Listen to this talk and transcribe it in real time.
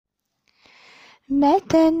मैं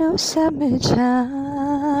तेनू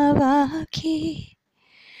समझावा कि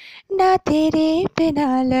ना तेरे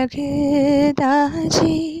बिना लगदा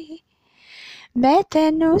जी। मैं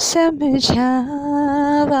तेनू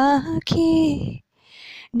समझावा कि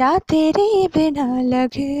ना तेरे बिना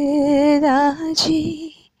लगदा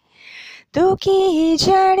जी। तू की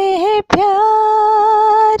जाने है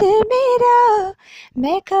प्यार मेरा,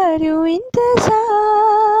 मैं करूँ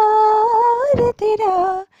इंतजार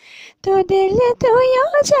तेरा। तू दिल तू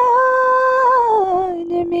या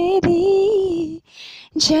जान मेरी,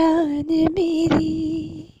 जान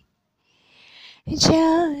मेरी,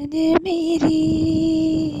 जान मेरी।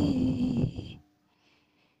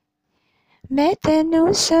 मैं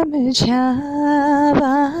तेनू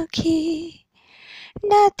समझावा कि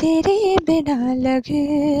ना तेरे बिना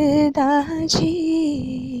लगदा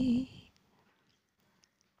जी।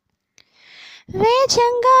 वे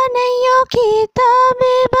चंगा नैयों की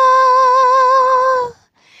ताबिबा,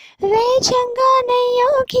 वे चंगा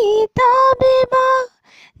नैयों की ताबिबा,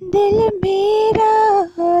 दिल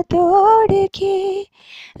मेरा तोड़ के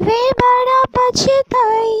वे बड़ा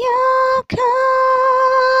पछताया खा,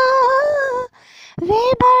 वे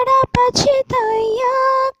बड़ा पछताया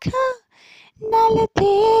खा, नल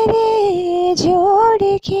तेरे जोड़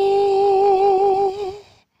के।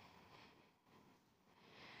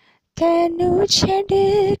 तेनू छड़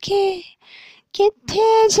के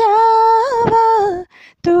किथे जावा,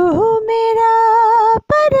 तू मेरा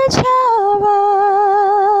परछावा।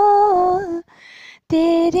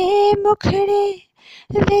 तेरे मुखड़े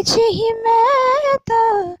विच ही मैं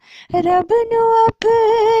तां रब नू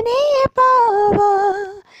अपने पावा।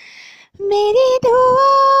 मेरी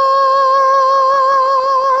दुआ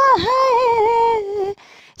है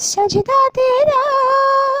सजदा तेरा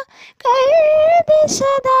कर दे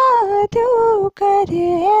सदा, तू कर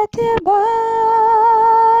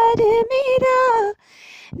एतबार मेरा।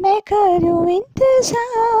 मैं करूँ इंतजार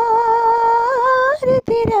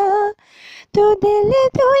तेरा, तू दिल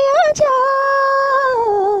तू या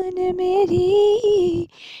जान मेरी,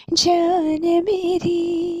 जान मेरी,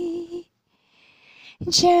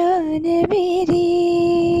 जान मेरी।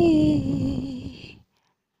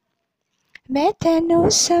 मैं तेनू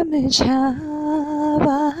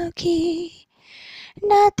समझावा कि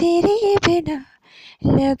ना तेरे बिना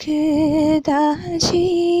लगदा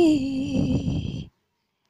जी।